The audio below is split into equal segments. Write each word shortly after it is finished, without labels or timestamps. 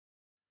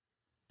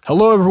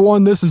Hello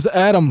everyone, this is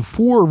Adam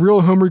for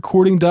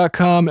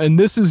RealHomeRecording.com, and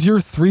this is your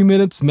 3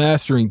 minutes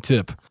mastering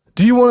tip.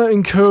 Do you want to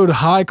encode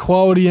high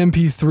quality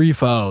MP3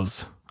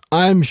 files?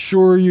 I'm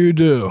sure you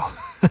do.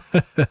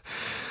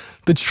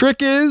 The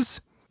trick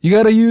is, you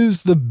gotta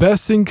use the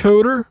best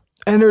encoder,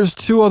 and there's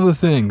two other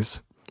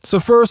things. So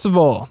first of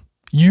all,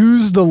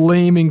 use the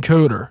lame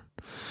encoder.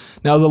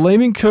 Now the lame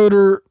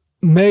encoder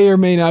may or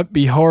may not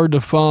be hard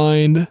to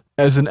find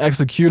as an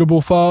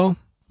executable file,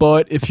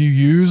 but if you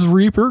use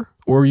Reaper,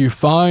 or you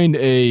find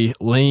a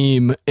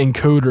lame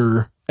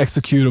encoder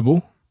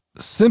executable,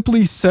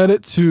 simply set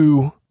it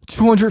to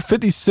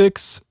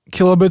 256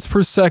 kilobits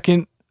per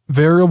second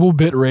variable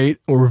bitrate,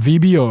 or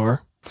VBR,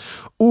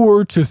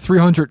 or to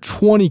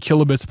 320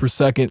 kilobits per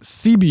second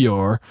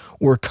CBR,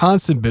 or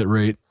constant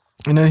bitrate.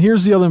 And then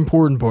here's the other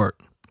important part.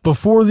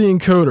 Before the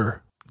encoder,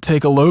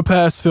 take a low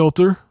pass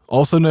filter,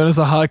 also known as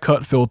a high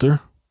cut filter,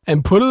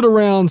 and put it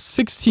around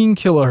 16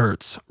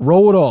 kilohertz.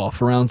 Roll it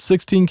off around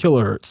 16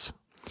 kilohertz.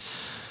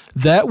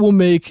 That will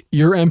make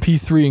your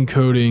MP3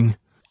 encoding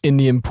in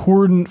the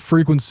important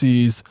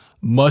frequencies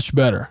much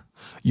better.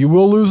 You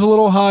will lose a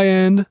little high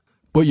end,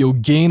 but you'll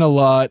gain a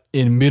lot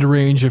in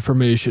mid-range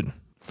information.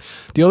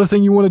 The other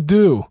thing you want to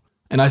do,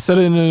 and I said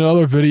it in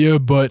another video,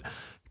 but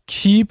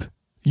keep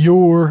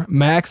your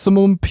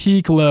maximum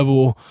peak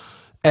level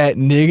at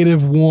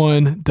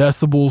 -1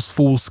 decibels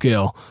full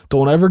scale.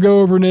 Don't ever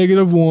go over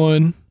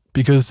 -1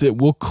 because it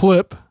will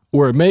clip,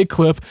 or it may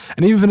clip,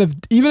 and even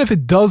if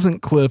it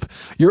doesn't clip,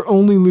 you're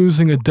only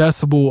losing a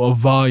decibel of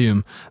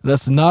volume.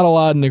 That's not a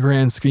lot in the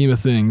grand scheme of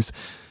things.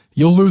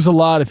 You'll lose a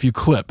lot if you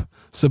clip.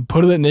 So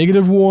put it at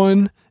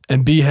 -1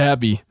 and be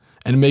happy,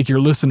 and make your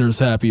listeners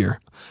happier.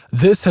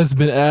 This has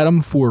been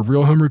Adam for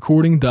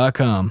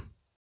RealHomeRecording.com.